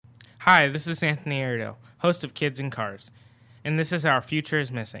Hi, this is Anthony Arido, host of Kids in Cars, and this is Our Future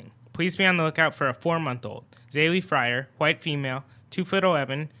is Missing. Please be on the lookout for a 4-month-old, Zaylee Fryer, white female,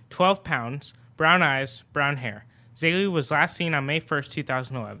 2'11", 12 pounds, brown eyes, brown hair. Zaylee was last seen on May 1st,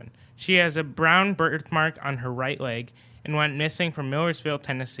 2011. She has a brown birthmark on her right leg and went missing from Millersville,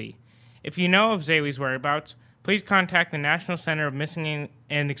 Tennessee. If you know of Zaylee's whereabouts, please contact the National Center of Missing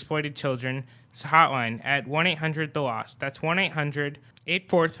and Exploited Children's hotline at 1-800-THE-LOST. That's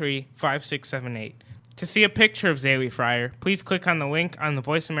 1-800-843-5678. To see a picture of Zaylee Fryer, please click on the link on the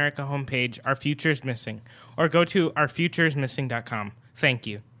Voice America homepage, Our Future is Missing, or go to ourfutureismissing.com. Thank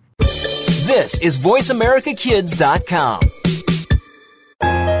you. This is VoiceAmericaKids.com.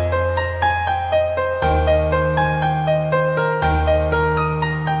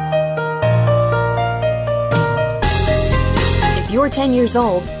 If you're 10 years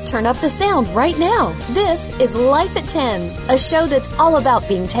old, turn up the sound right now. This is Life at 10, a show that's all about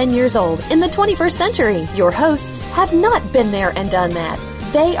being 10 years old in the 21st century. Your hosts have not been there and done that.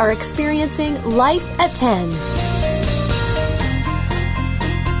 They are experiencing Life at 10.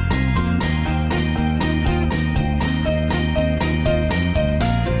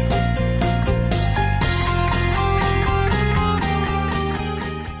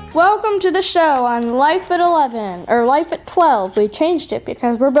 Welcome to the show on Life at 11, or Life at 12. We changed it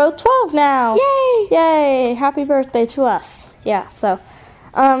because we're both 12 now. Yay! Yay! Happy birthday to us. Yeah, so,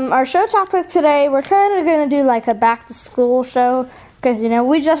 our show topic today, we're kind of going to do like a back-to-school show, because,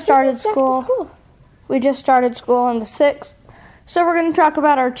 we just started school. We just started school on the 6th. So we're going to talk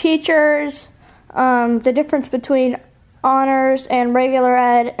about our teachers, the difference between honors and regular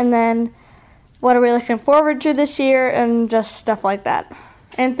ed, and then what are we looking forward to this year, and just stuff like that.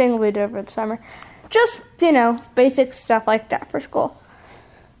 And things we did over the summer. Just, basic stuff like that for school.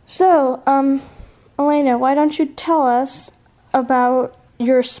 So, Alaina, why don't you tell us about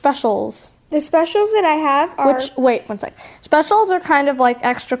your specials? The specials that I have are... Wait, one sec. Specials are kind of like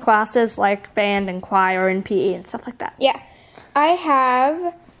extra classes like band and choir and PE and stuff like that. Yeah. I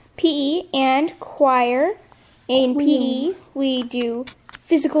have PE and choir. In PE, we do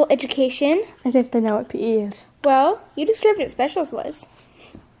physical education. I think they know what PE is. Well, you described what specials was.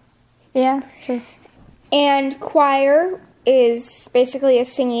 Yeah, sure. And choir is basically a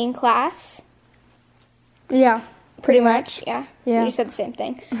singing class. Yeah, pretty much. Yeah. Yeah. You said the same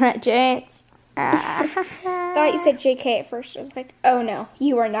thing. Jinx. Thought you said JK at first. I was like, oh no,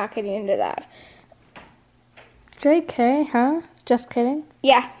 you are not getting into that. JK, huh? Just kidding?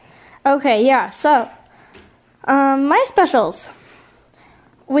 Yeah. Okay, yeah, so, my specials.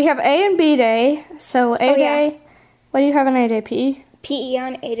 We have A and B day. So A day, what do you have on A day, PE? PE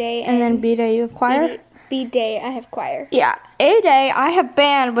on A day. And then B day you have choir? B day I have choir. Yeah. A day I have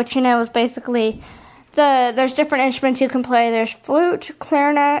band, which is basically there's different instruments you can play. There's flute,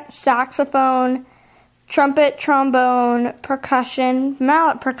 clarinet, saxophone, trumpet, trombone, percussion,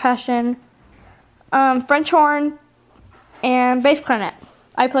 mallet percussion, French horn, and bass clarinet.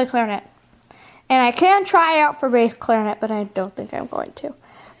 I play clarinet. And I can try out for bass clarinet, but I don't think I'm going to.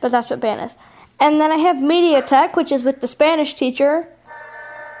 But that's what band is. And then I have Media Tech, which is with the Spanish teacher.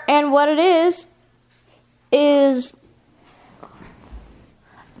 And what it is it's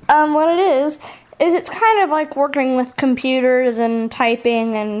kind of like working with computers and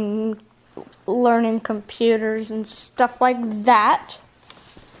typing and learning computers and stuff like that.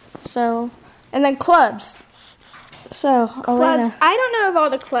 So, and then clubs. So, clubs. Alaina. I don't know of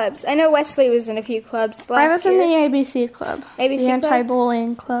all the clubs. I know Wesley was in a few clubs last year. I was in the ABC club. ABC the club?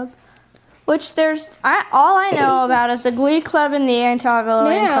 anti-bullying club. Which all I know about is the Glee Club and the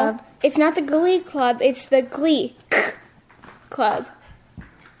anti-bullying club. It's not the Glee Club. It's the Glee Club.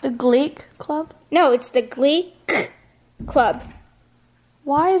 The Glee Club? No, it's the Glee Club.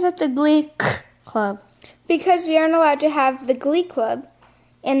 Why is it the Glee Club? Because we aren't allowed to have the Glee Club,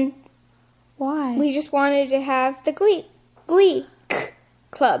 and why? We just wanted to have the Glee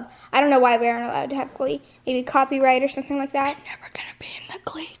Club. I don't know why we aren't allowed to have Glee. Maybe copyright or something like that. I'm never gonna be in the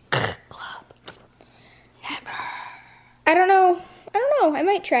Glee Club. Never. I don't know. I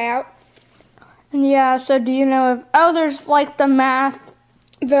might try out. And yeah, so do you know there's like the math.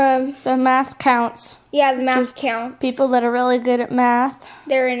 The math counts. Yeah, the math counts. People that are really good at math.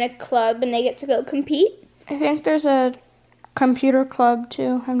 They're in a club and they get to go compete. I think there's a computer club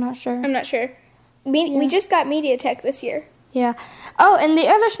too. I'm not sure. We just got Media Tech this year. Yeah. Oh, and the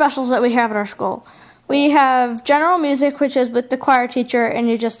other specials that we have at our school. We have general music, which is with the choir teacher, and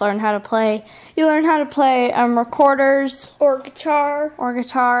you just learn how to play. You learn how to play recorders. Or guitar.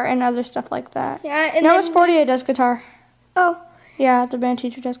 And other stuff like that. Yeah. And Notice 48 does guitar. Oh. Yeah, the band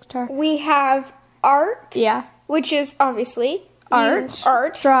teacher does guitar. We have art. Yeah. Which is obviously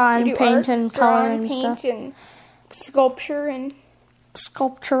art. Draw and paint and color and paint stuff. and sculpture and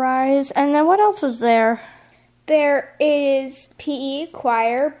Sculpturize. And then what else is there? there is PE,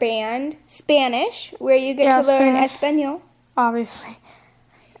 choir, band, Spanish, where you get to learn Espanol. Obviously.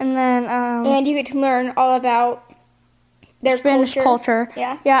 And then And you get to learn all about their Spanish culture.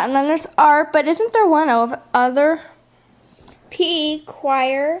 Yeah. Yeah, and then there's art, but isn't there one other? PE,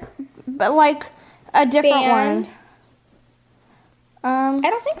 choir. But like a different Band. one. I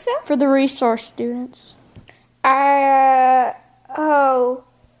don't think so. For the resource students. I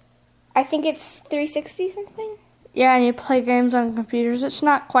think it's 360 something. Yeah, and you play games on computers. It's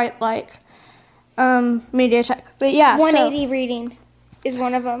not quite like MediaTek. But yeah, 180 reading is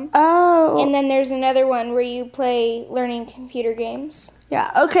one of them. Oh. And then there's another one where you play learning computer games.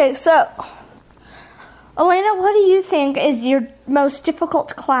 Yeah, okay, so Alaina, what do you think is your most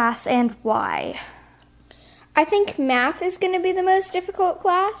difficult class and why? I think math is going to be the most difficult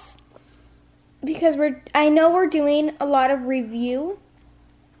class because I know we're doing a lot of review.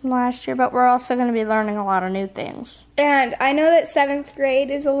 Last year, but we're also going to be learning a lot of new things. And I know that 7th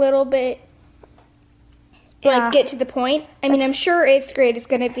grade is a little bit get to the point. I mean, I'm sure 8th grade is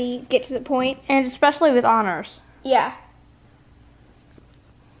going to be get to the point. And especially with honors. Yeah.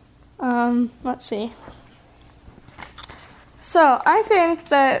 Let's see. So, I think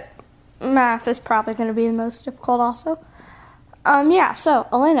that math is probably going to be the most difficult also. Yeah, so,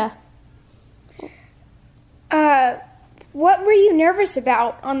 Alaina. What were you nervous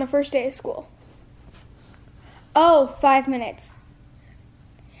about on the first day of school? Oh, 5 minutes.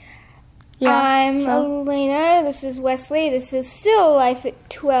 Yeah, I'm Alaina. This is Wesley. This is Still Life at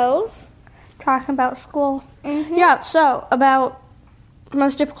 12. Talking about school. Mm-hmm. Yeah, so, about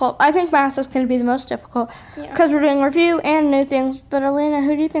most difficult. I think math is going to be the most difficult because we're doing review and new things. But, Alaina,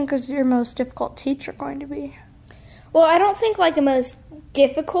 who do you think is your most difficult teacher going to be? Well, I don't think like a most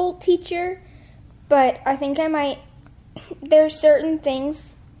difficult teacher, but I think I might. There's certain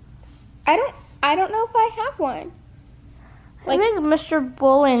things. I don't know if I have one. I think Mr.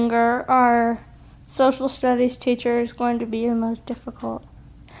 Bullinger, our social studies teacher, is going to be the most difficult.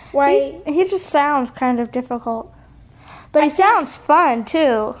 Why? He just sounds kind of difficult. But he sounds fun,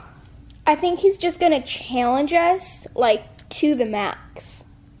 too. I think he's just going to challenge us, like, to the max.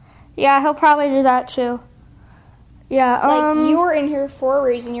 Yeah, he'll probably do that, too. Yeah, Like, you're in here for a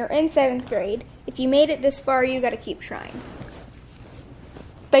reason. You're in 7th grade. If you made it this far, you got to keep trying.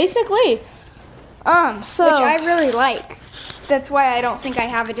 Basically. So... Which I really like. That's why I don't think I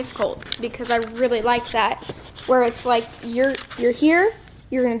have a difficult, because I really like that. Where it's like, you're here,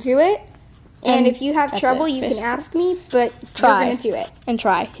 you're going to do it, and if you have trouble, you can ask me, but you're going to do it. And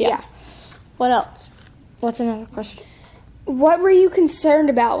try, Yeah. What else? What's another question? What were you concerned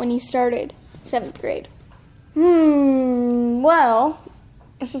about when you started 7th grade? Well,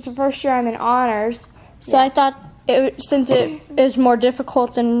 this is the first year I'm in honors, so I thought since it is more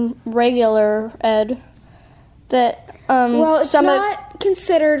difficult than regular ed, that well, it's not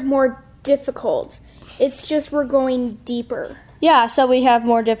considered more difficult. It's just we're going deeper. Yeah, so we have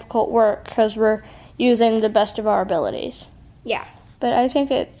more difficult work because we're using the best of our abilities. Yeah. But I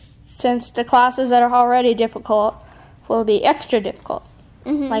think it's since the classes that are already difficult will be extra difficult,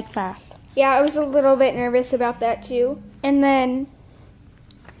 like math. Yeah, I was a little bit nervous about that too. And then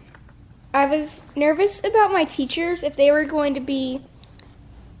I was nervous about my teachers, if they were going to be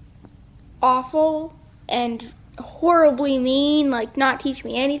awful and horribly mean, like not teach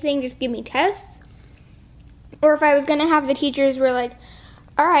me anything, just give me tests. Or if I was going to have the teachers were like,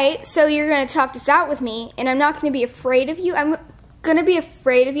 all right, so you're going to talk this out with me, and I'm not going to be afraid of you. I'm going to be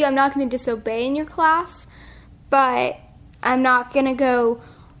afraid of you. I'm not going to disobey in your class, but I'm not going to go,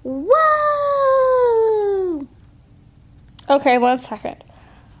 whoa! Okay, 1 second.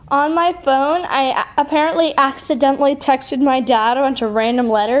 On my phone, I apparently accidentally texted my dad a bunch of random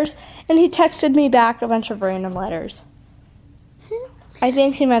letters, and he texted me back a bunch of random letters. I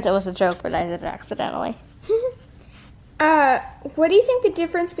think he meant it was a joke, but I did it accidentally. What do you think the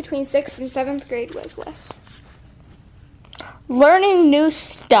difference between 6th and 7th grade was, Wes? Learning new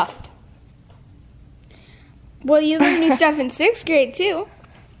stuff. Well, you learn new stuff in 6th grade, too.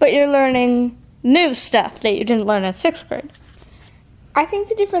 But you're learning new stuff that you didn't learn in 6th grade. I think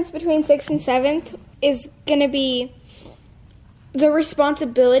the difference between 6th and 7th is going to be the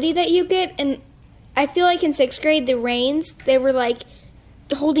responsibility that you get. And I feel like in 6th grade, the reins, they were like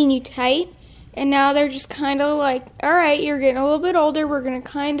holding you tight. And now they're just kind of like, all right, you're getting a little bit older. We're going to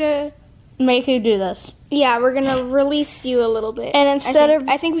kind of make you do this. Yeah, we're going to release you a little bit. And instead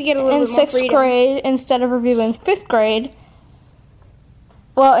I think we get a little bit more freedom. In 6th grade, instead of reviewing 5th grade,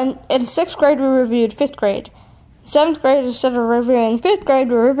 well, in 6th grade we reviewed 5th grade. 7th grade, instead of reviewing 5th grade,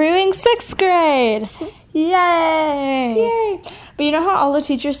 we're reviewing 6th grade. Yay! Yay! But you know how all the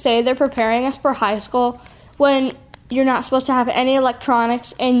teachers say they're preparing us for high school when you're not supposed to have any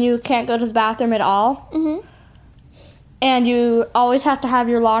electronics and you can't go to the bathroom at all? Mm-hmm. And you always have to have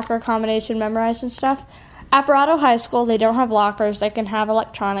your locker combination memorized and stuff. At Verado High School, they don't have lockers. They can have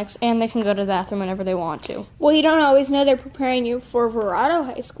electronics, and they can go to the bathroom whenever they want to. Well, you don't always know they're preparing you for Verado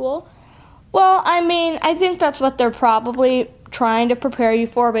High School. Well, I mean, I think that's what they're probably trying to prepare you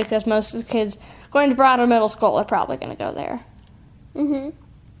for, because most of the kids going to Verado Middle School are probably going to go there. Mm-hmm.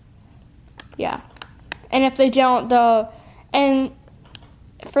 Yeah. And if they don't, though, and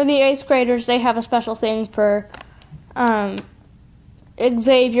for the 8th graders, they have a special thing for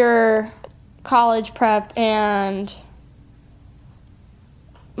Xavier, college prep, and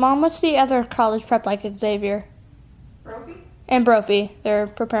Mom, what's the other college prep like Xavier? Brophy? And Brophy. They're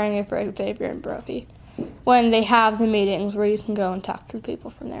preparing you for Xavier and Brophy when they have the meetings where you can go and talk to the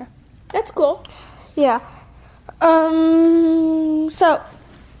people from there. That's cool. Yeah.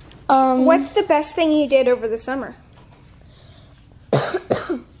 What's the best thing you did over the summer?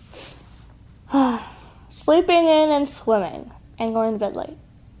 Sleeping in and swimming and going to bed late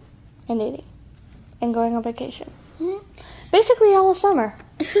and eating and going on vacation. Mm-hmm. Basically all of summer.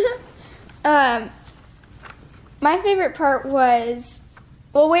 My favorite part was,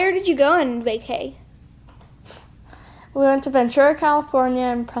 well, where did you go on vacay? We went to Ventura, California,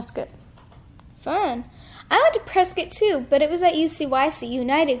 and Prescott. Fun. I went to Prescott too, but it was at UCYC,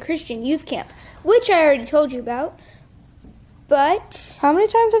 United Christian Youth Camp, which I already told you about. But, How many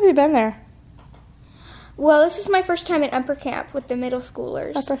times have you been there? well, this is my first time at upper camp with the middle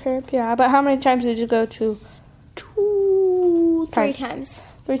schoolers. Upper camp, yeah. But how many times did you go to? 3 times.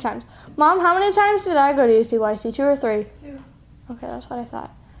 3 times. Mom, how many times did I go to UCYC? 2 or 3? 2. Okay, that's what I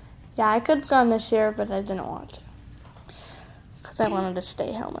thought. Yeah, I could have gone this year, but I didn't want to. Because I wanted to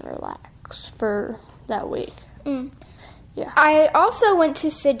stay home and relax for that week. Mm. Yeah. I also went to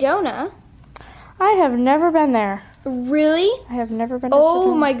Sedona. I have never been there. Really? I have never been to Oh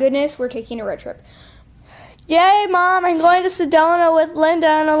Sedona. my goodness, we're taking a road trip. Yay, Mom, I'm going to Sedona with Linda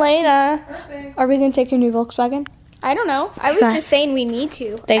and Elena. Perfect. Are we going to take your new Volkswagen? I don't know. I was Okay. just saying we need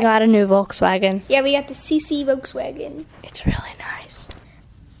to. They got a new Volkswagen. Yeah, we got the CC Volkswagen. It's really nice.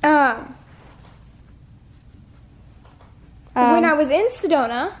 When I was in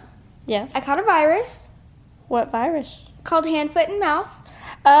Sedona, Yes. I caught a virus What virus? called hand, foot, and mouth.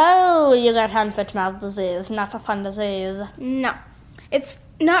 Oh, you got hand, foot, mouth disease. Not a fun disease. No. It's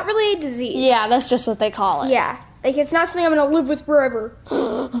not really a disease. Yeah, that's just what they call it. Yeah. Like, it's not something I'm going to live with forever.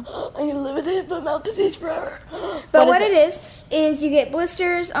 I'm going to live with hand, foot, mouth disease forever. But what it is you get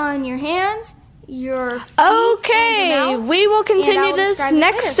blisters on your hands, your feet, Okay, and your mouth. we will and continue I'll this describe it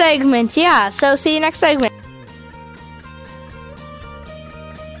next later. segment. Yeah, so see you next segment.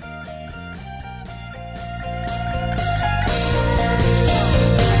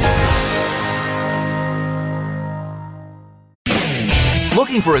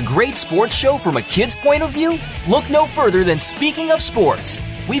 Looking for a great sports show from a kid's point of view? Look no further than Speaking of Sports.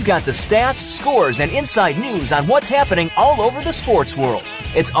 We've got the stats, scores, and inside news on what's happening all over the sports world.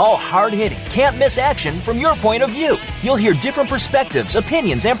 It's all hard-hitting, can't-miss action from your point of view. You'll hear different perspectives,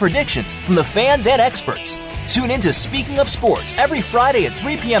 opinions, and predictions from the fans and experts. Tune into Speaking of Sports every Friday at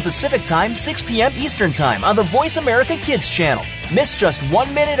 3 p.m. Pacific Time, 6 p.m. Eastern Time on the Voice America Kids channel. Miss just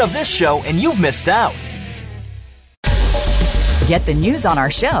 1 minute of this show and you've missed out. Get the news on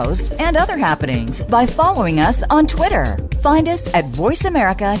our shows and other happenings by following us on Twitter. Find us at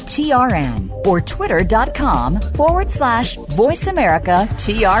VoiceAmericaTRN or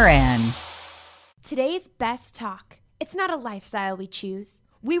twitter.com/VoiceAmericaTRN. Today's best talk. It's not a lifestyle we choose.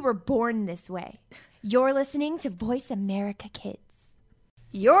 We were born this way. You're listening to Voice America Kids.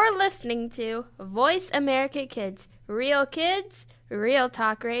 You're listening to Voice America Kids, real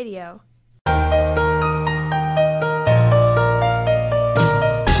talk radio.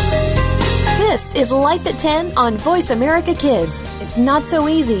 This is Life at 10 on Voice America Kids. It's not so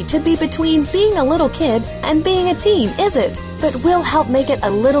easy to be between being a little kid and being a teen, is it? But we'll help make it a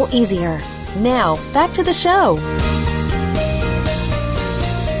little easier. Now, back to the show.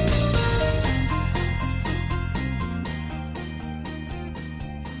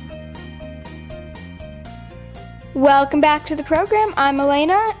 Welcome back to the program. I'm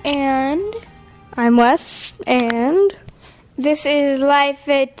Elena, and I'm Wes, and this is Life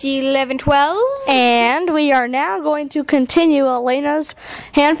at 11:12. And we are now going to continue Elena's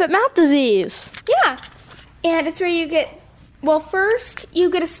hand, foot, mouth disease. Yeah, and it's where you get, well, first you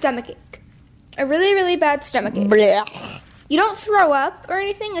get a stomachache, a really, really bad stomachache. Blech. You don't throw up or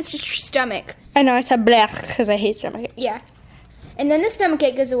anything, it's just your stomach I know, I said blech because I hate stomachache. Yeah. And then the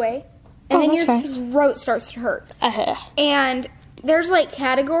stomachache goes away. And then your throat starts to hurt. And there's like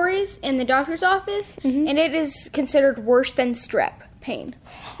categories in the doctor's office, and it is considered worse than strep pain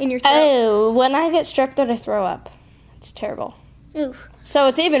in your throat. Oh, when I get strep throat, I throw up. It's terrible. Oof. So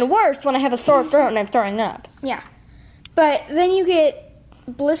it's even worse when I have a sore throat and I'm throwing up. Yeah. But then you get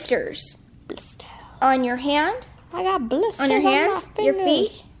blisters on your hand. I got blisters on your hands, on your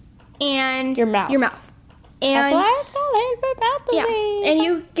feet, and your mouth. And that's why it's called hand-foot-mouth disease. Yeah. And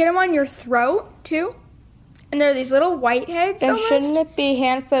you get them on your throat, too. And they're these little white heads. Then almost. shouldn't it be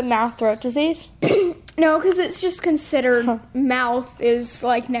hand-foot-mouth-throat disease? No, because it's just considered mouth is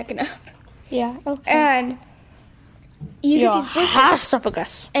like neck and up. Yeah, okay. And you get these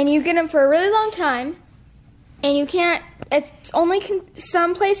blisters. And you get them for a really long time. And you can't, it's only,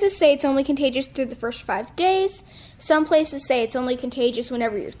 some places say it's only contagious through the first 5 days. Some places say it's only contagious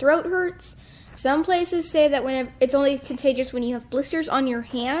whenever your throat hurts. Some places say that it's only contagious when you have blisters on your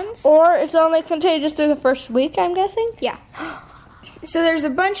hands. Or it's only contagious through the first week, I'm guessing? Yeah. So there's a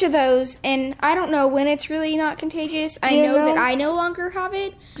bunch of those, and I don't know when it's really not contagious. I know that I no longer have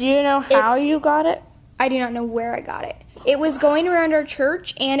it. Do you know how you got it? I do not know where I got it. It was going around our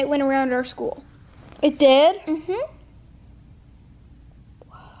church, and it went around our school. It did? Mm-hmm.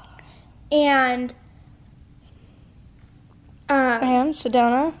 And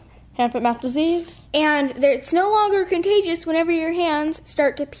Sedona, hand-foot-mouth disease. And it's no longer contagious whenever your hands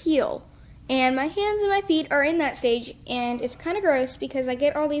start to peel. And my hands and my feet are in that stage, and it's kind of gross because I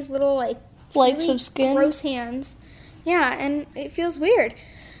get all these little, like, flakes of skin. Gross hands. Yeah, and it feels weird.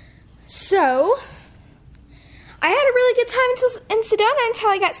 So, I had a really good time in Sedona until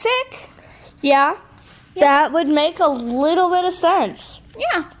I got sick. Yeah, that would make a little bit of sense.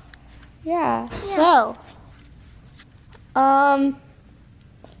 Yeah. So,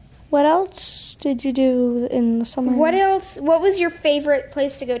 what else did you do in the summer? What else? What was your favorite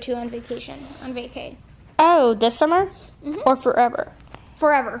place to go to on vacation? On vacay? Oh, this summer? Or forever?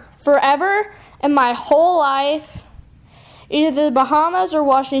 Forever. Forever in my whole life, either the Bahamas or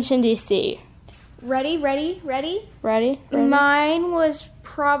Washington, D.C. Ready? Mine was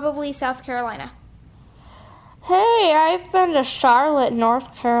probably South Carolina. Hey, I've been to Charlotte,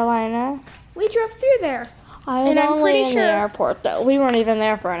 North Carolina. We drove through there. I was only in the airport, though. We weren't even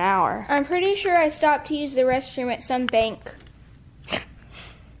there for an hour. I'm pretty sure I stopped to use the restroom at some bank.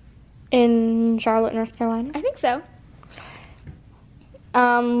 In Charlotte, North Carolina? I think so.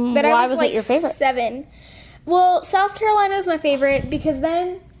 But why was it your favorite? 7. Well, South Carolina is my favorite because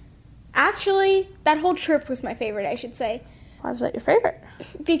then, actually, that whole trip was my favorite, I should say. Why was that your favorite?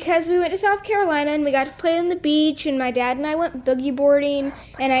 Because we went to South Carolina and we got to play on the beach, and my dad and I went boogie boarding,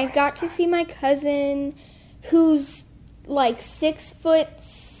 and I got to see my cousin, who's like 6 foot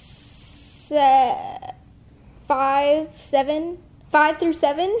 5 through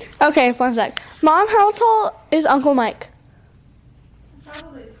 7. Okay, 1 sec. Mom, how tall is Uncle Mike?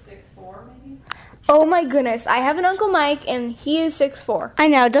 Probably 6'4", maybe. Oh my goodness, I have an Uncle Mike and he is 6'4". I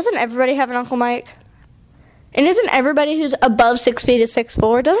know, doesn't everybody have an Uncle Mike? And isn't everybody who's above 6 feet is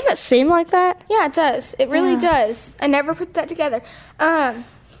 6'4"? Doesn't it seem like that? Yeah, it does. It really does. I never put that together. And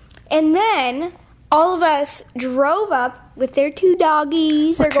then all of us drove up with their 2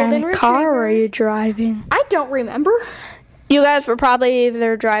 doggies, their golden retrievers. What kind of car were you driving? I don't remember. You guys were probably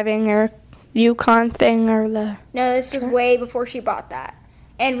either driving your Yukon thing or the... No, this was way before she bought that.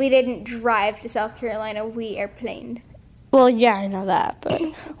 And we didn't drive to South Carolina. We airplaned. Well, yeah, I know that, but...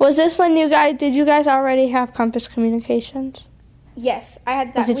 Was this when did you guys already have Compass Communications? Yes, I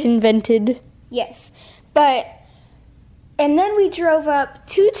had that. Was it invented? Yes. And then we drove up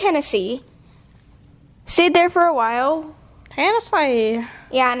to Tennessee, stayed there for a while. Tennessee.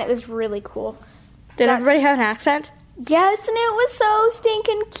 Yeah, and it was really cool. Did everybody have an accent? Yes, and it was so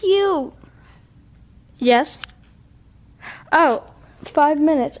stinking cute. Yes? Oh, 5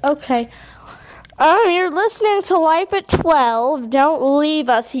 minutes. Okay. You're listening to Life at 12. Don't leave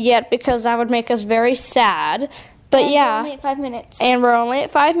us yet because that would make us very sad. But and yeah. We're only at 5 minutes. And we're only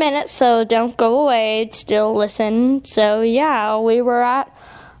at 5 minutes, so don't go away. Still listen. So yeah, we were at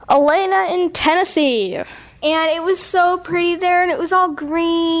Alaina in Tennessee. And it was so pretty there, and it was all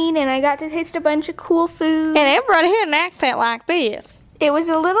green, and I got to taste a bunch of cool food. And everybody had an accent like this. It was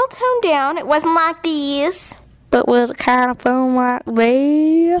a little toned down. It wasn't like this. But was it kind of fun like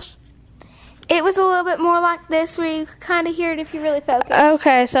this? It was a little bit more like this, where you could kind of hear it if you really focus.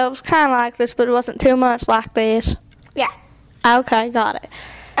 Okay, so it was kind of like this, but it wasn't too much like this. Yeah. Okay, got it.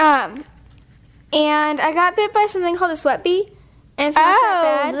 And I got bit by something called a sweat bee. And it's not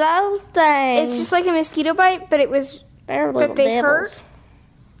that bad. Those things. It's just like a mosquito bite, but it was... They're little they devils. hurt.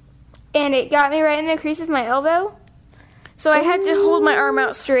 and it got me right in the crease of my elbow. So I had to hold my arm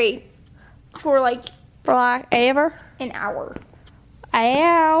out straight for like ever? an hour.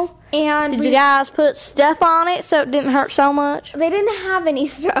 Ow. And Did you guys put stuff on it so it didn't hurt so much? They didn't have any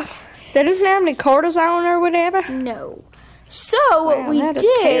stuff. They didn't have any cortisone or whatever? No. So what we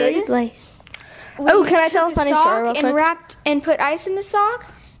did, can I tell a funny story real quick? And wrapped and put ice in the sock.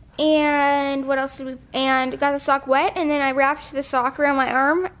 And what else did we? And got the sock wet, and then I wrapped the sock around my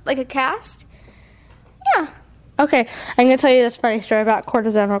arm like a cast. Yeah. Okay, I'm gonna tell you this funny story about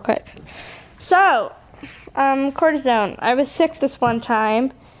cortisone real quick. So, cortisone. I was sick this one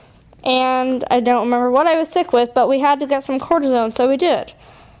time, and I don't remember what I was sick with, but we had to get some cortisone, so we did.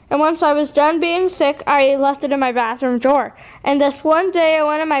 And once I was done being sick, I left it in my bathroom drawer. And this one day, I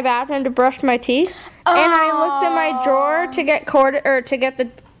went in my bathroom to brush my teeth, and I looked in my drawer to get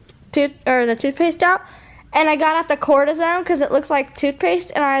the toothpaste out, and I got out the cortisone because it looks like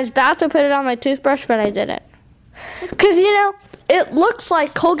toothpaste, and I was about to put it on my toothbrush, but I didn't. Because, it looks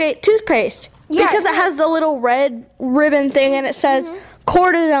like Colgate toothpaste. Yeah, because it has the little red ribbon thing, and it says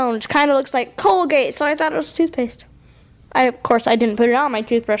cortisone, which kind of looks like Colgate, so I thought it was toothpaste. Of course, I didn't put it on my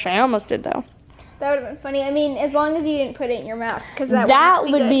toothbrush. I almost did, though. That would have been funny. I mean, as long as you didn't put it in your mouth, because that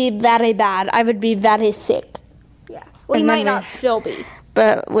would be very bad. I would be very sick. Yeah. Well, you might not still be.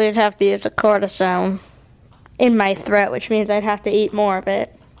 But we'd have to use a cortisone in my throat, which means I'd have to eat more of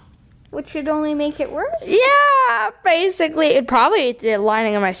it. Which would only make it worse? Yeah, basically. It'd probably eat the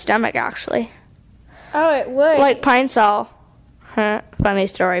lining of my stomach, actually. Oh, it would. Like Pine Sol. Funny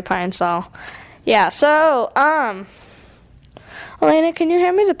story, Pine Sol. Yeah, so, Alaina, can you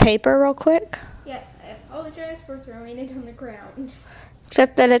hand me the paper real quick? Yes, I apologize for throwing it on the ground.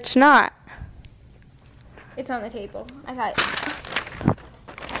 Except that it's not. It's on the table. I thought.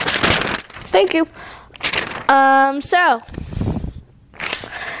 Thank you.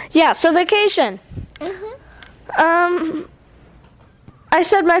 So vacation. I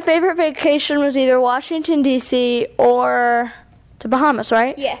said my favorite vacation was either Washington, D.C. or the Bahamas,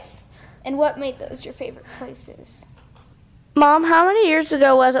 right? Yes. And what made those your favorite places? Mom, how many years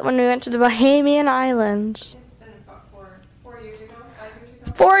ago was it when we went to the Bahamian Islands? It's been about 4 years ago, 5 years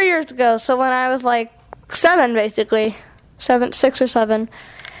ago. 4 years ago, so when I was like 7, basically. 6 or 7.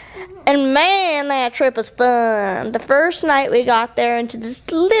 And man, that trip was fun. The first night we got there into this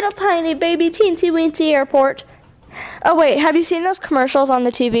little tiny baby teensy weensy airport. Oh wait, have you seen those commercials on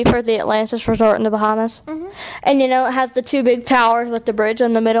the TV for the Atlantis Resort in the Bahamas? And it has the 2 big towers with the bridge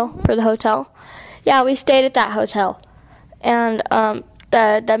in the middle for the hotel? Yeah, we stayed at that hotel. And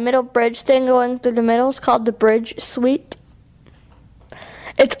the middle bridge thing going through the middle is called the Bridge Suite.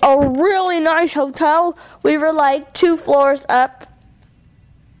 It's a really nice hotel. We were like 2 floors up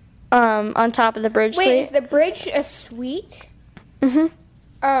on top of the bridge suite. Wait, is the bridge a suite? Oh,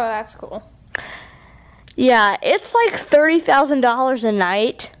 that's cool. Yeah, it's like $30,000 a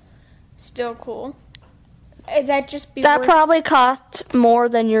night. Still cool. That just be That worth... probably costs more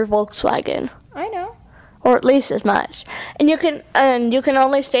than your Volkswagen. I know. Or at least as much. And you can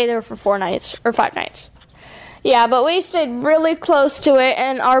only stay there for 4 nights or 5 nights. Yeah, but we stayed really close to it,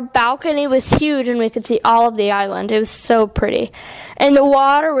 and our balcony was huge, and we could see all of the island. It was so pretty. And the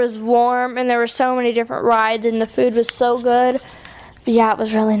water was warm, and there were so many different rides, and the food was so good. But yeah, it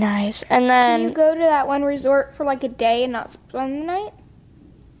was really nice. And then... Can you go to that one resort for like a day and not spend the night?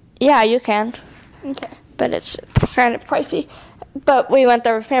 Yeah, you can. Okay. But it's kind of pricey. But we went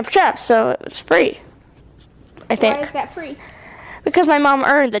there with Pamper Chef, so it was free, I think. Why is that free? Because my mom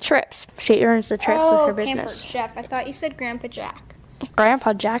earned the trips. She earns the trips with her business. Pampered Chef. I thought you said Grandpa Jack.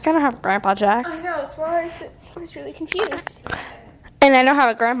 Grandpa Jack? I don't have Grandpa Jack. I know. That's why I was really confused. And I don't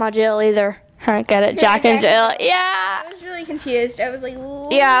have a Grandma Jill either. I get it. Jack and Jill. Yeah. I was really confused. I was like,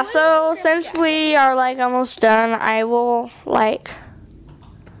 what? Yeah, so since we are like almost done, I will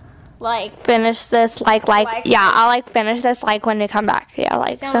finish this yeah, I'll finish this when we come back. Yeah,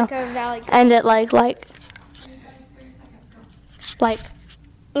 sound so. Like a Valley Girl. End it totally?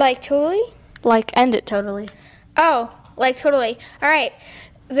 End it totally. Oh, totally. All right.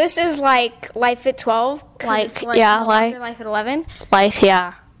 This is like Life at 12. Life at 11.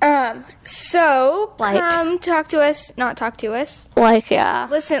 Yeah. So come talk to us. Not talk to us. Yeah.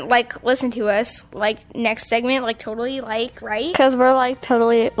 Listen to us. Next segment. Totally. Right. Because we're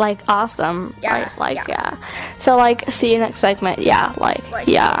totally awesome. Yeah. Yeah. So see you next segment. Yeah.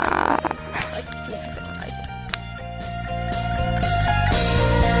 Yeah. See you next segment.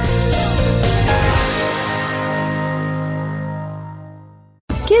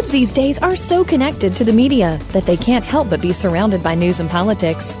 Kids these days are so connected to the media that they can't help but be surrounded by news and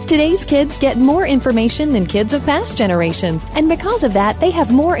politics. Today's kids get more information than kids of past generations, and because of that, they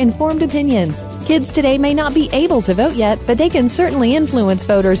have more informed opinions. Kids today may not be able to vote yet, but they can certainly influence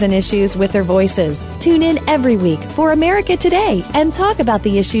voters and issues with their voices. Tune in every week for America Today and talk about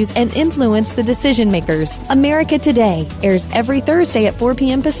the issues and influence the decision makers. America Today airs every Thursday at 4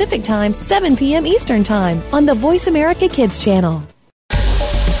 p.m. Pacific Time, 7 p.m. Eastern Time on the Voice America Kids channel.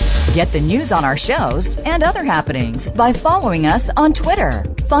 Get the news on our shows and other happenings by following us on Twitter.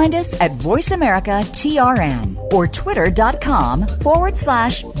 Find us at VoiceAmericaTRN or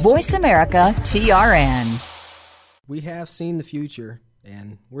twitter.com/VoiceAmericaTRN. We have seen the future,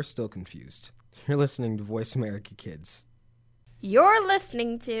 and we're still confused. You're listening to Voice America Kids. You're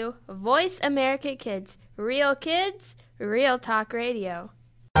listening to Voice America Kids, real talk radio.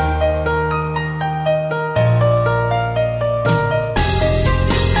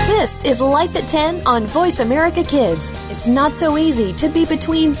 This is Life at 10 on Voice America Kids. It's not so easy to be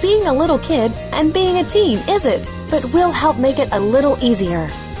between being a little kid and being a teen, is it? But we'll help make it a little easier.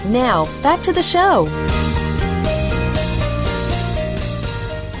 Now, back to the show.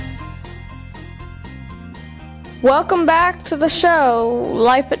 Welcome back to the show,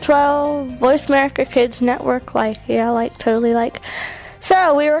 Life at 12, Voice America Kids Network,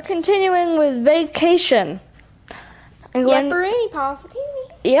 So, we were continuing with vacation.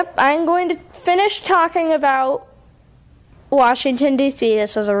 Yep, I'm going to finish talking about Washington, D.C.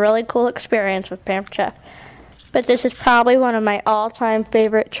 This was a really cool experience with Pam Chef. But this is probably one of my all-time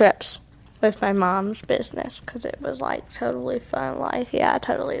favorite trips with my mom's business, because it was, totally fun. Does that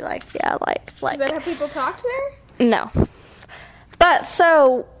have people talked there? No. But,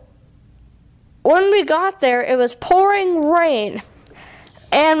 so, when we got there, it was pouring rain.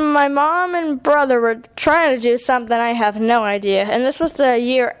 And my mom and brother were trying to do something, I have no idea. And this was the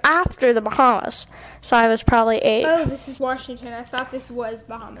year after the Bahamas. So I was probably 8. Oh, this is Washington. I thought this was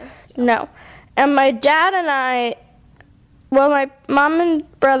Bahamas. No. And my dad and my mom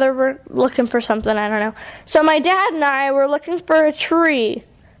and brother were looking for something, I don't know. So my dad and I were looking for a tree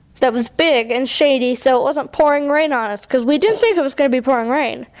that was big and shady so it wasn't pouring rain on us, because we didn't think it was going to be pouring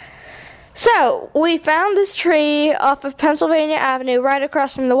rain. So, we found this tree off of Pennsylvania Avenue right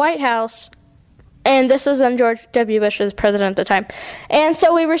across from the White House, and this was when George W. Bush was president at the time. And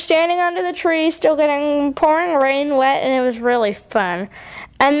so we were standing under the tree, still getting pouring rain, wet, and it was really fun.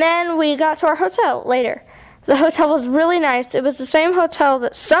 And then we got to our hotel later. The hotel was really nice. It was the same hotel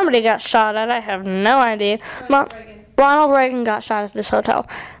that somebody got shot at. I have no idea. Ronald Reagan got shot at this hotel.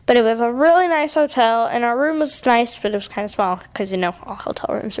 But it was a really nice hotel, and our room was nice, but it was kind of small, because, all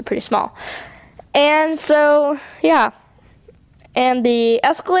hotel rooms are pretty small. And so, yeah. And the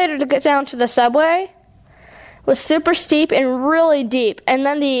escalator to get down to the subway was super steep and really deep. And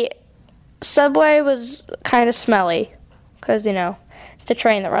then the subway was kind of smelly, because, it's a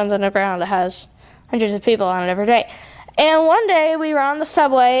train that runs underground that has hundreds of people on it every day. And one day we were on the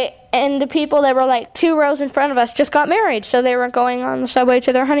subway, and the people that were 2 rows in front of us just got married, so they were going on the subway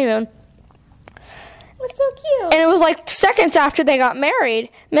to their honeymoon. It was so cute. And it was seconds after they got married,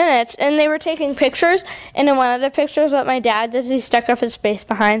 minutes, and they were taking pictures. And in one of the pictures, what my dad did, he stuck up his face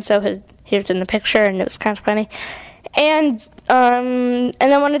behind, so he was in the picture, and it was kind of funny. And then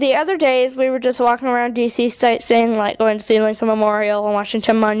one of the other days, we were just walking around D.C. sightseeing, going to see Lincoln Memorial and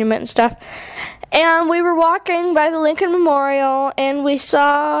Washington Monument and stuff. And we were walking by the Lincoln Memorial, and we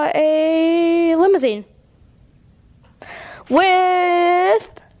saw a limousine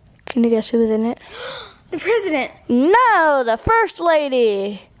with... Can you guess who was in it? The president. No, the first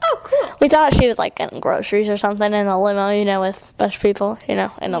lady. Oh, cool. We thought she was, getting groceries or something in the limo, with a bunch of people, in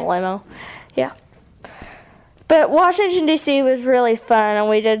a limo. Yeah. But Washington, D.C. was really fun, and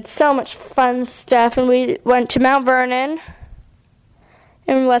we did so much fun stuff. And we went to Mount Vernon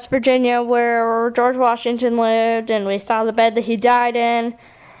in West Virginia, where George Washington lived, and we saw the bed that he died in.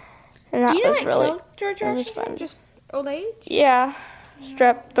 And that was really killed George Washington? Just old age? Yeah.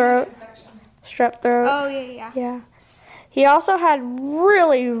 Strep throat. Oh, yeah. Yeah. He also had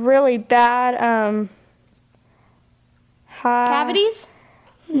really, really bad cavities?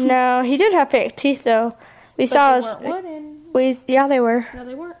 No, he did have fake teeth, though. They weren't wooden. Yeah, they were. No,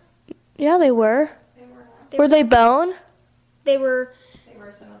 they weren't. Yeah, they were. Were they bone? They were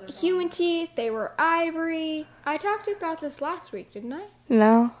human teeth. They were ivory. I talked about this last week, didn't I?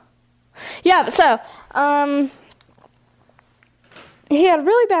 No. Yeah, so, he had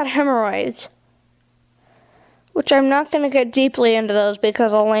really bad hemorrhoids, which I'm not going to get deeply into those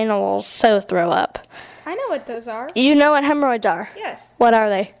because Alaina will so throw up. I know what those are. You know what hemorrhoids are? Yes. What are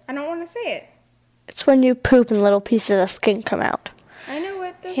they? I don't want to say it. It's when you poop and little pieces of skin come out. I know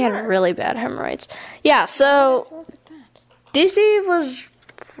what those He had really bad hemorrhoids. Yeah, so DC was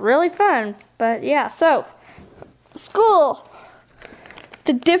really fun. But yeah, so school.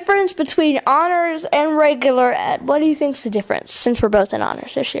 The difference between honors and regular ed. What do you think's the difference since we're both in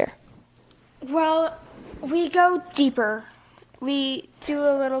honors this year? Well, we go deeper. We do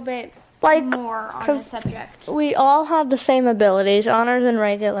a little bit more on the subject. We all have the same abilities, honors and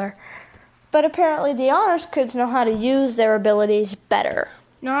regular. But apparently the honors kids know how to use their abilities better.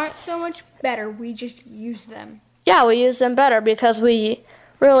 Not so much better, we just use them. Yeah, we use them better because we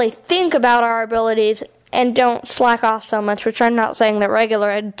really think about our abilities and don't slack off so much, which I'm not saying that regular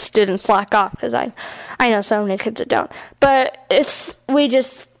ed students slack off, because I know so many kids that don't. But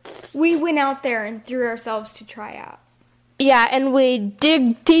we went out there and threw ourselves to try out. Yeah, and we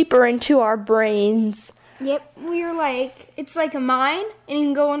dig deeper into our brains. Yep, it's like a mine, and you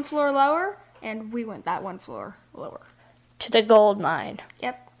can go one floor lower, and we went that one floor lower. To the gold mine.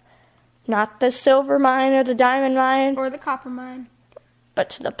 Yep. Not the silver mine or the diamond mine. Or the copper mine. But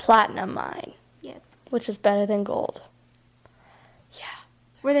to the platinum mine. Yep. Which is better than gold. Yeah.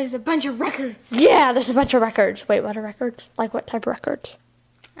 Where there's a bunch of records. Yeah, there's a bunch of records. Wait, what are records? Like what type of records?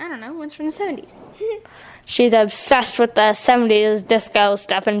 I don't know, one's from the 70s. She's obsessed with the 70s disco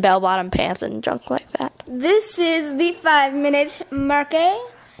stuff and bell-bottom pants and junk like that. This is the 5-minute marque.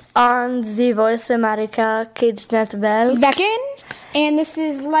 On the Voice America Kids Net Bell. Becken. And this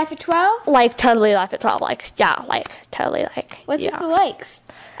is Life at 12? Like, totally Life at 12. Totally. What's with the likes?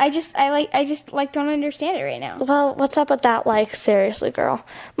 I just don't understand it right now. Well, what's up with that, seriously, girl?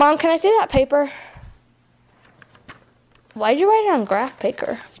 Mom, can I see that paper? Why'd you write it on graph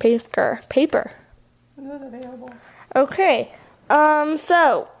paper? Paper. It was available. Okay.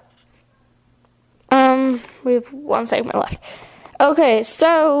 We have one segment left. Okay,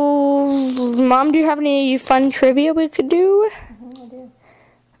 so, Mom, do you have any fun trivia we could do? I do.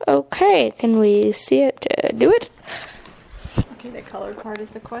 Okay, can we see it do it? Okay, the colored part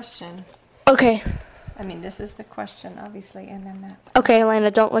is the question. Okay. I mean, this is the question, obviously, and then that's... Okay, Elena,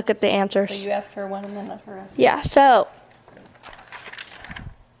 don't look at the answers. So you ask her one and then let her ask Yeah, so...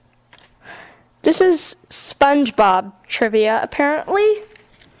 This is SpongeBob trivia, apparently.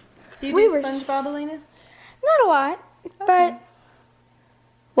 Do you do SpongeBob, Elena? Not a lot, but...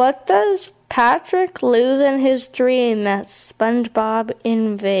 What does Patrick lose in his dream that SpongeBob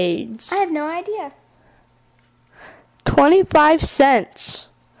invades? I have no idea. 25 cents.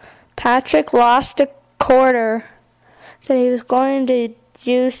 Patrick lost a quarter that he was going to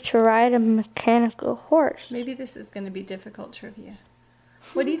use to ride a mechanical horse. Maybe this is going to be difficult trivia.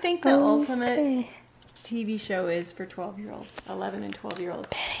 What do you think the ultimate TV show is for 12-year-olds, 11 and 12-year-olds?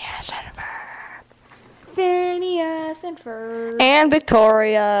 Phineas and Ferb. And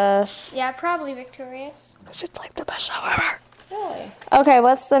Victorious. Yeah, probably Victorious. Because it's like the best show ever. Really? Okay,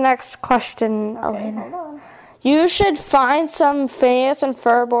 what's the next question, Elena? Hold on. You should find some Phineas and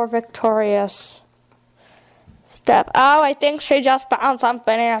Ferb or Victorious stuff. Oh, I think she just found some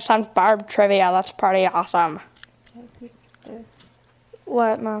Phineas and Ferb trivia. That's pretty awesome.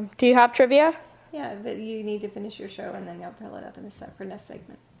 What, Mom? Do you have trivia? Yeah, but you need to finish your show and then I'll pull it up in for next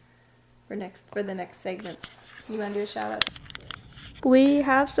segment. For the next segment. You want to do a shout out? We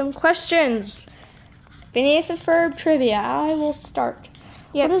have some questions. Phineas and Ferb trivia. I will start.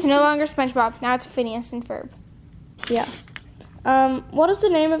 Yeah, it's no longer SpongeBob. Now it's Phineas and Ferb. Yeah. What is the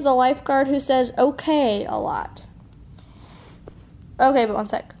name of the lifeguard who says okay a lot? Okay, but one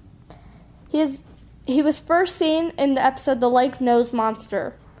sec. He was first seen in the episode The Lake Nose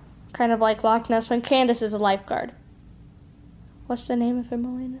Monster. Kind of like Loch Ness when Candace is a lifeguard. What's the name of him,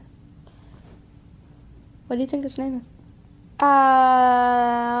 Elena? What do you think his name is?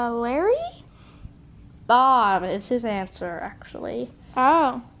 Larry? Bob is his answer, actually.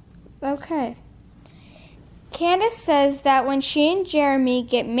 Oh. Okay. Candace says that when she and Jeremy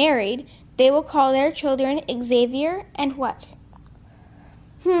get married, they will call their children Xavier and what?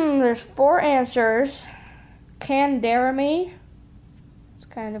 There's 4 answers. Candaramy. It's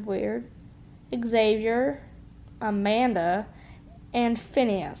kind of weird. Xavier, Amanda, and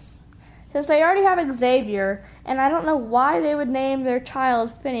Phineas. Since they already have Xavier, and I don't know why they would name their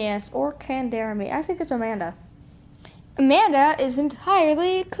child Phineas or Candaramy. I think it's Amanda. Amanda is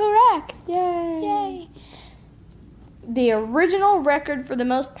entirely correct. Yay. The original record for the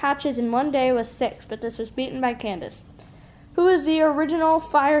most patches in one day was 6, but this was beaten by Candace. Who is the original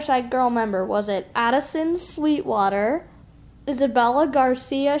Fireside Girl member? Was it Addison Sweetwater, Isabella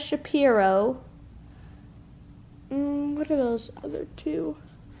Garcia Shapiro? What are those other 2?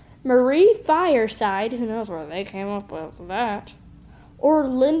 Marie Fireside, who knows where they came up with that? Or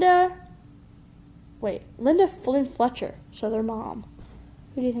Linda Flynn Fletcher, so their mom.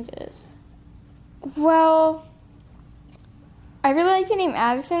 Who do you think it is? Well, I really like the name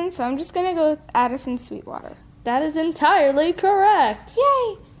Addison, so I'm just going to go with Addison Sweetwater. That is entirely correct.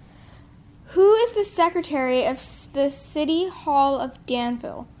 Yay! Who is the secretary of the City Hall of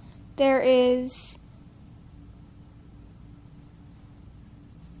Danville? There's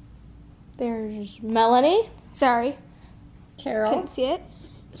Melanie. Sorry. Carol. Couldn't see it.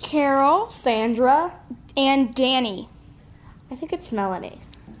 Carol. Sandra. And Danny. I think it's Melanie.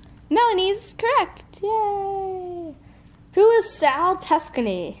 Melanie's correct. Yay! Who is Sal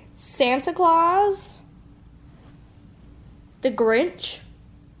Tuscany? Santa Claus? The Grinch?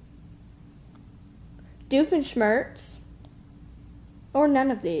 Doofenshmirtz? Or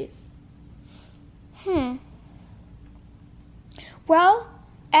none of these? Well,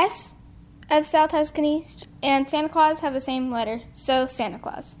 S of Sal Tuscany and Santa Claus have the same letter, so Santa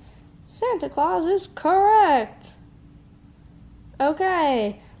Claus. Santa Claus is correct.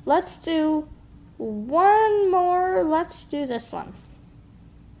 Okay, let's do one more. Let's do this one.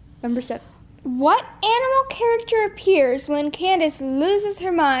 Number 7. What animal character appears when Candace loses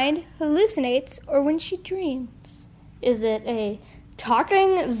her mind, hallucinates, or when she dreams? Is it a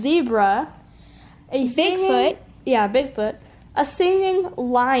talking zebra, a Bigfoot? Bigfoot, a singing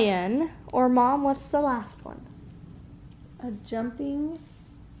lion, or Mom, what's the last one? A jumping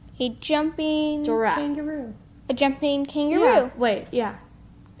Giraffe. kangaroo. A jumping kangaroo.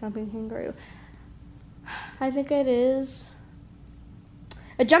 Jumping kangaroo. I think it is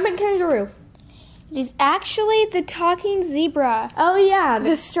a jumping kangaroo. It is actually the talking zebra. Oh yeah,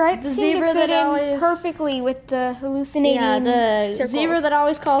 The stripes seem to fit in perfectly with the hallucinating the circles. zebra that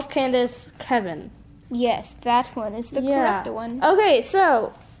always calls Candace Kevin. Yes, that one is the correct one. Okay,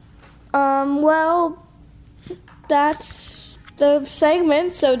 so, well, that's the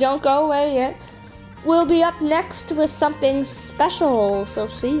segment, so don't go away yet. We'll be up next with something special, so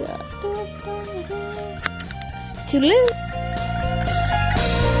see ya. Toodaloo.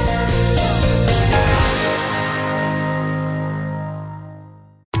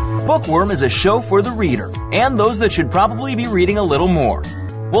 Bookworm is a show for the reader and those that should probably be reading a little more.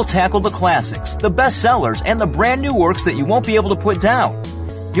 We'll tackle the classics, the bestsellers, and the brand new works that you won't be able to put down.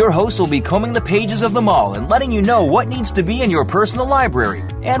 Your host will be combing the pages of them all and letting you know what needs to be in your personal library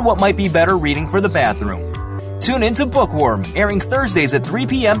and what might be better reading for the bathroom. Tune in to Bookworm, airing Thursdays at 3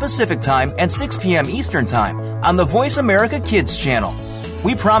 p.m. Pacific Time and 6 p.m. Eastern Time on the Voice America Kids channel.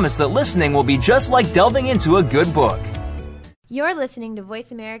 We promise that listening will be just like delving into a good book. You're listening to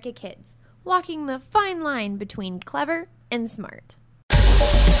Voice America Kids, walking the fine line between clever and smart.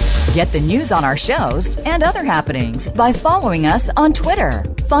 Get the news on our shows and other happenings by following us on Twitter.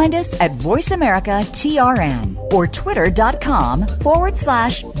 Find us at VoiceAmericaTRN or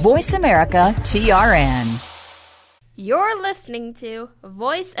twitter.com/VoiceAmericaTRN. You're listening to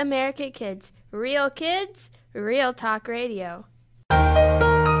Voice America Kids, real talk radio.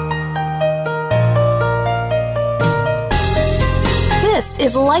 This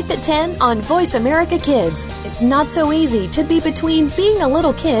is Life at 10 on Voice America Kids. It's not so easy to be between being a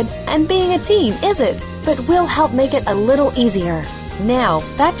little kid and being a teen, is it? But we'll help make it a little easier. Now,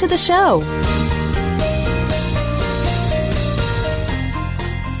 back to the show.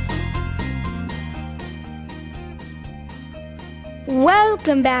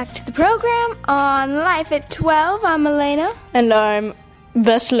 Welcome back to the program on Life at 12. I'm Alaina. And I'm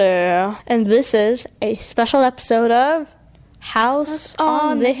Wesley. And this is a special episode of House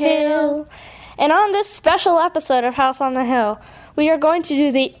on the Hill. And on this special episode of House on the Hill, we are going to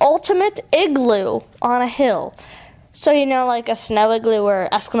do the ultimate igloo on a hill. So, you know, like a snow igloo where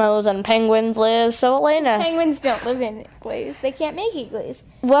Eskimos and penguins live. So, Alaina, Penguins don't live in igloos. They can't make igloos.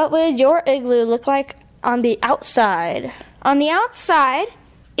 what would your igloo look like on the outside? On the outside,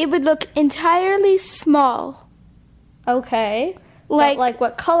 it would look entirely small. Okay. Like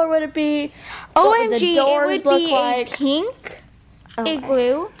what color would it be? What would the OMG, doors it would look be like? a pink Okay.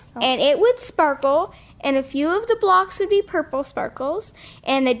 igloo, and it would sparkle, and a few of the blocks would be purple sparkles,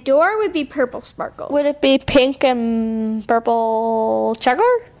 and the door would be purple sparkles. Would it be pink and purple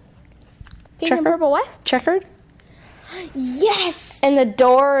checkered? Pink and purple what? Checkered? Yes! And the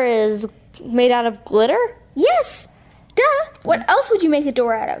door is made out of glitter? Yes! Duh! What else would you make the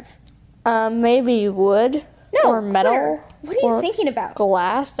door out of? Maybe wood No, or metal. glitter. What are you or thinking about?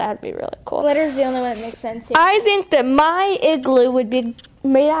 Glass. That'd be really cool. Glitter's the only one that makes sense here. I think that my igloo would be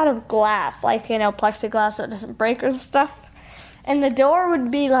made out of glass, like, you know, plexiglass that doesn't break or stuff. And the door would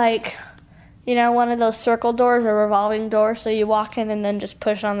be like, you know, one of those circle doors or revolving doors, so you walk in and then just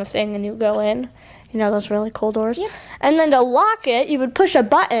push on the thing and you go in. You know, those really cool doors. Yep. And then to lock it, you would push a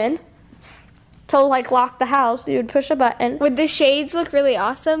button to like lock the house, you would push a button. Would the shades look really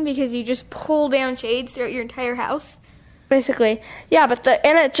awesome because you just pull down shades throughout your entire house? Basically, yeah, but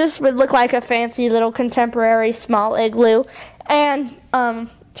and it just would look like a fancy little contemporary small igloo. And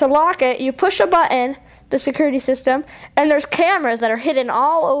to lock it, you push a button, the security system, and there's cameras that are hidden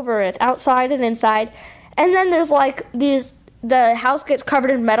all over it, outside and inside. And then there's like the house gets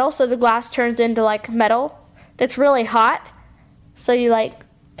covered in metal, so the glass turns into like metal that's really hot. So you like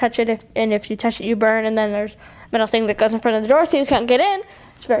touch it, and if you touch it, you burn. And then there's a metal thing that goes in front of the door, so you can't get in.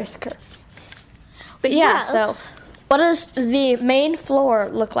 It's very secure. But yeah, so what does the main floor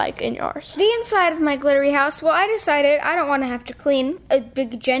look like in yours? The inside of my glittery house, well, I decided I don't want to have to clean a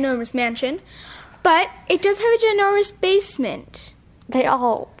big, ginormous mansion, but it does have a ginormous basement. They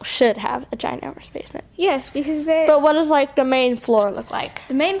all should have a ginormous basement. Yes, because they... But what does, like, the main floor look like?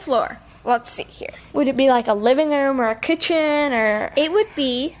 The main floor, let's see here. Would it be like a living room or a kitchen or... It would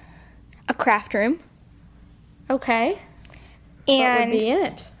be a craft room. Okay. And... What would be in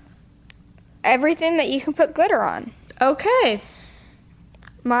it? Everything that you can put glitter on. Okay.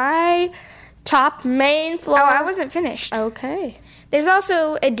 My top main floor... Oh, I wasn't finished. Okay. There's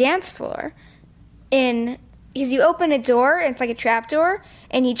also a dance floor because you open a door, and it's like a trap door,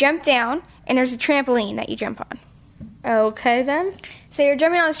 and you jump down, and there's a trampoline that you jump on. Okay, then. So you're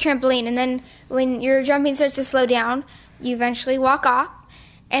jumping on this trampoline, and then when your jumping starts to slow down, you eventually walk off,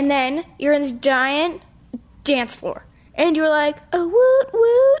 and then you're in this giant dance floor. And you're like, oh, woot,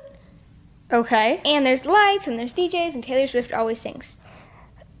 woot. Okay. And there's lights, and there's DJs, and Taylor Swift always sings.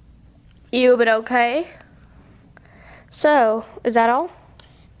 But okay. So, is that all?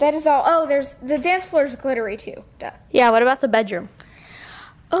 That is all. Oh, there's the dance floor is glittery, too. Duh. Yeah, what about the bedroom?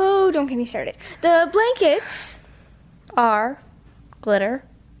 Oh, don't get me started. The blankets are glitter.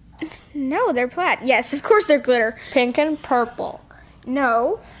 No, they're plaid. Yes, of course they're glitter. Pink and purple.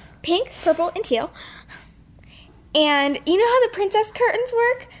 No, pink, purple, and teal. And you know how the princess curtains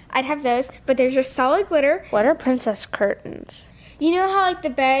work? I'd have those, but they're just solid glitter. What are princess curtains? You know how, like, the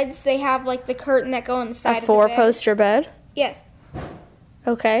beds, they have, like, the curtain that go on the side of the bed? A four-poster bed? Yes.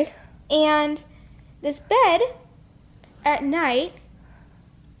 Okay. And this bed, at night,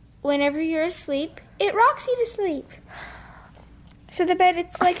 whenever you're asleep, it rocks you to sleep. So the bed,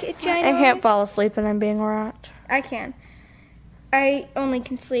 it's like a giant... I can't fall asleep when I'm being rocked. I can. I only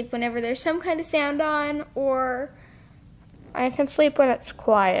can sleep whenever there's some kind of sound on, or... I can sleep when it's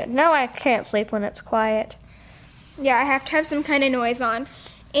quiet. No, I can't sleep when it's quiet. Yeah, I have to have some kind of noise on.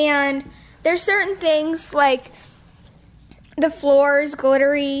 And there's certain things, like the floor is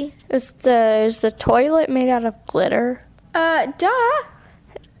glittery. Is the toilet made out of glitter? Duh.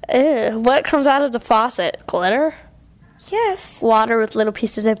 Ew, what comes out of the faucet? Glitter? Yes. Water with little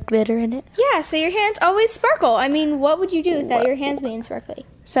pieces of glitter in it? Yeah, so your hands always sparkle. I mean, what would you do without your hands being sparkly?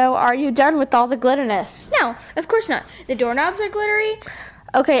 So, are you done with all the glitterness? No, of course not. The doorknobs are glittery.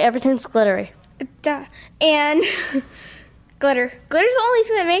 Okay, everything's glittery. Duh. And glitter. Glitter's the only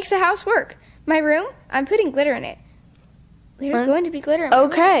thing that makes the house work. My room, I'm putting glitter in it. There's going to be glitter in my room.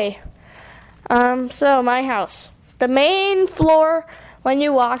 Okay. So my house. The main floor, when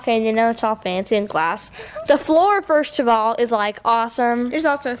you walk in, you know, it's all fancy and glass. The floor, first of all, is, like, awesome. There's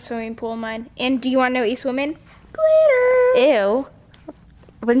also a swimming pool in mine. And do you want to know what you swim in? Glitter. Ew.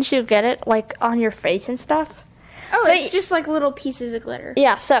 Wouldn't you get it, like, on your face and stuff? Oh, it's just, like, little pieces of glitter.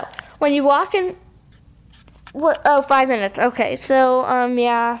 Yeah, so, when you walk in... What? Oh, 5 minutes. Okay, so,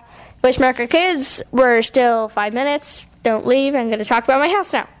 yeah. Voice America Kids, we're still 5 minutes. Don't leave. I'm going to talk about my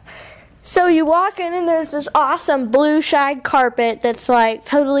house now. So you walk in and there's this awesome blue shag carpet that's like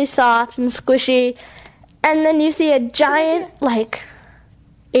totally soft and squishy. And then you see a giant, like,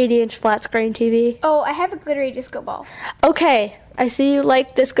 80-inch flat screen TV. Oh, I have a glittery disco ball. Okay, I see you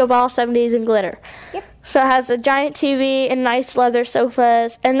like disco ball 70s and glitter. Yep. So it has a giant TV and nice leather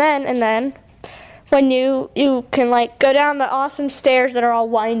sofas. And then when you can, like, go down the awesome stairs that are all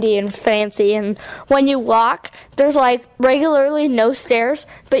windy and fancy, and when you walk, there's, like, regularly no stairs,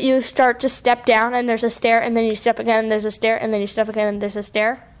 but you start to step down, and there's a stair, and then you step again, and there's a stair, and then you step again, and there's a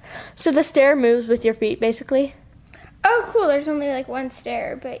stair. So the stair moves with your feet, basically. Oh, cool. There's only, like, one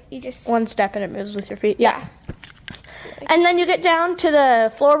stair, but you just... One step, and it moves with your feet. Yeah. And then you get down to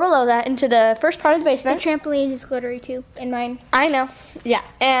the floor below that, into the first part of the basement. The trampoline is glittery, too, in mine. I know. Yeah.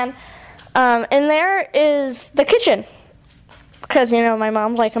 And there is the kitchen, because, you know, my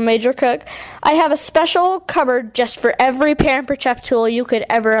mom's like a major cook. I have a special cupboard just for every Pamper Chef tool you could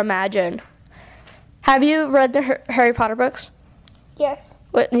ever imagine. Have you read the Harry Potter books? Yes.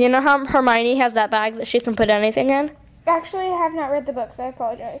 You know how Hermione has that bag that she can put anything in? Actually, I have not read the books. I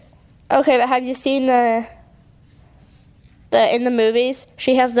apologize. Okay, but have you seen the in the movies,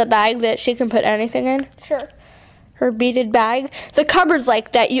 she has the bag that she can put anything in. Sure. Her beaded bag. The cupboard's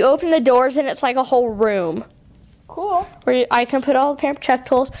like that. You open the doors and it's like a whole room. Cool. Where I can put all the Pamper Check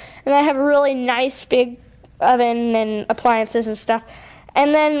tools. And I have a really nice big oven and appliances and stuff.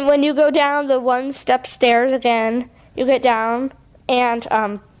 And then when you go down the one step stairs again, you get down and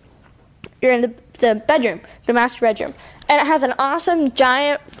you're in the bedroom, the master bedroom. And it has an awesome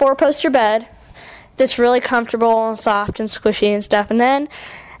giant 4-poster bed that's really comfortable and soft and squishy and stuff. And then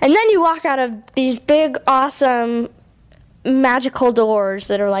you walk out of these big, awesome, magical doors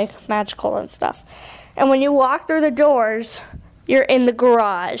that are like magical and stuff. And when you walk through the doors, you're in the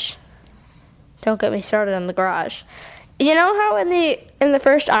garage. Don't get me started on the garage. You know how in the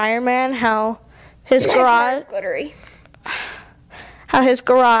first Iron Man, how his garage, glittery. How his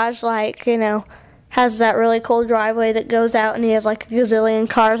garage, like, you know, has that really cool driveway that goes out, and he has like a gazillion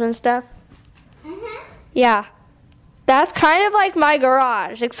cars and stuff. Yeah. That's kind of like my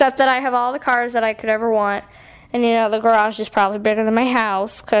garage, except that I have all the cars that I could ever want. And, you know, the garage is probably bigger than my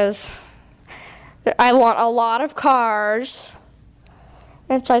house because I want a lot of cars.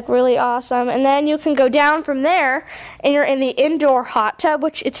 It's, like, really awesome. And then you can go down from there, and you're in the indoor hot tub,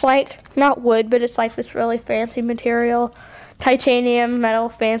 which it's, like, not wood, but it's, like, this really fancy material. Titanium, metal,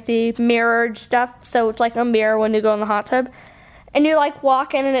 fancy, mirrored stuff. So it's, like, a mirror when you go in the hot tub. And you, like,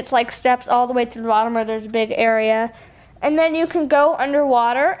 walk in, and it's, like, steps all the way to the bottom where there's a big area. And then you can go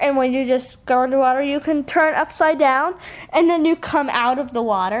underwater, and when you just go underwater, you can turn upside down, and then you come out of the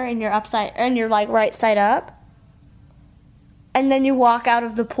water, and you're like, right side up. And then you walk out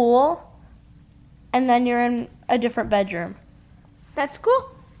of the pool, and then you're in a different bedroom. That's cool.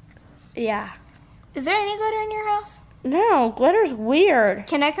 Yeah. Is there any glitter in your house? No, glitter's weird.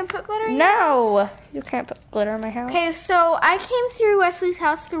 Can I come put glitter in your house? No, you can't put glitter in my house. Okay, so I came through Wesley's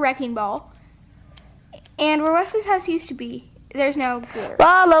house with a wrecking ball. And where Wesley's house used to be, there's no glitter.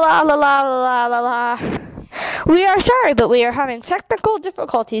 La la la la la la la la. We are sorry, but we are having technical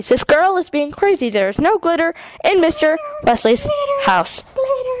difficulties. This girl is being crazy. There is no glitter in Mr. Wesley's house.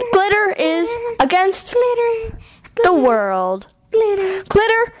 Glitter is against the world.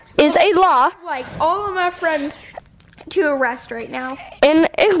 Glitter is a law. Like all of my friends to arrest right now. In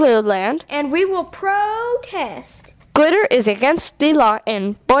Igloo Land. And we will protest. Glitter is against the law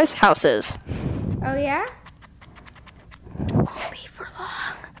in boys' houses. Oh, yeah? Won't be for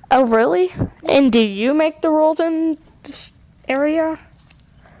long. Oh, really? And do you make the rules in this area?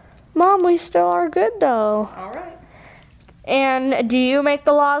 Mom, we still are good, though. All right. And do you make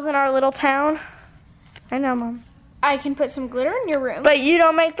the laws in our little town? I know, Mom. I can put some glitter in your room. But you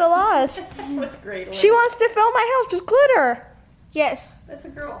don't make the laws. That's great. She wants to fill my house with glitter. Yes. That's a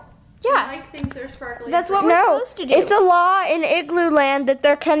girl. Yeah. I like things that are sparkly. That's what we're supposed to do. It's a law in Igloo Land that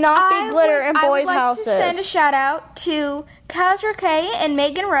there cannot be glitter in boys' houses. I would like to send a shout out to Kazra Kay and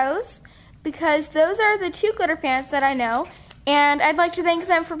Megan Rose because those are the two glitter fans that I know. And I'd like to thank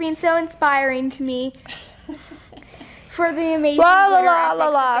them for being so inspiring to me. For the amazing glitter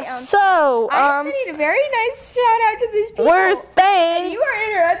that they own. So, I also need a very nice shout out to these people. And you are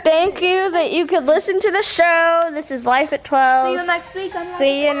interrupting. Thank you that you could listen to the show. This is Life at 12. See you next week.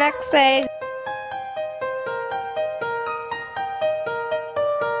 See you next week.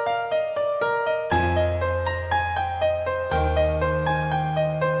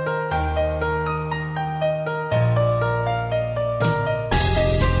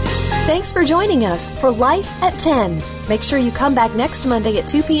 Thanks for joining us for Life at 10. Make sure you come back next Monday at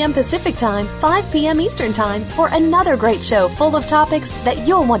 2 p.m. Pacific Time, 5 p.m. Eastern Time for another great show full of topics that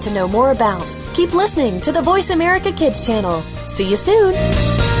you'll want to know more about. Keep listening to the Voice America Kids channel. See you soon.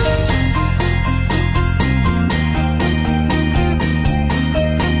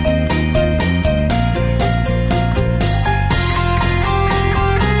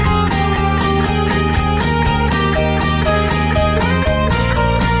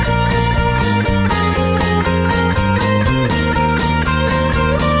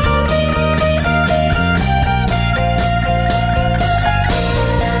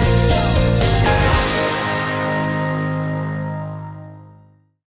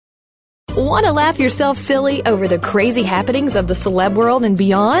 Want to laugh yourself silly over the crazy happenings of the celeb world and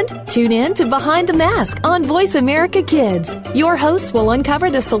beyond? Tune in to Behind the Mask on Voice America Kids. Your hosts will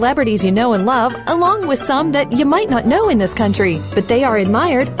uncover the celebrities you know and love, along with some that you might not know in this country, but they are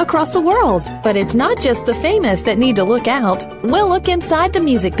admired across the world. But it's not just the famous that need to look out. We'll look inside the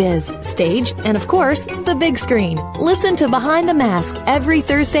music biz, stage, and of course, the big screen. Listen to Behind the Mask every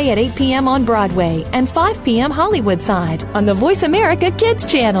Thursday at 8 p.m. on Broadway and 5 p.m. Hollywood side on the Voice America Kids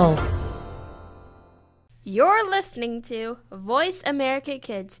channel. You're listening to Voice America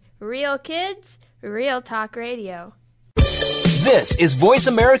Kids, real talk radio. This is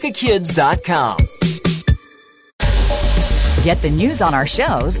VoiceAmericaKids.com. Get the news on our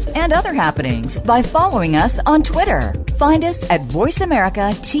shows and other happenings by following us on Twitter. Find us at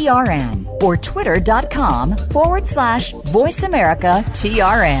VoiceAmericaTRN or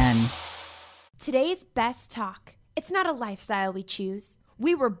twitter.com/VoiceAmericaTRN. Today's best talk. It's not a lifestyle we choose.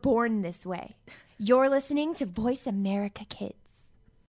 We were born this way. You're listening to Voice America Kids.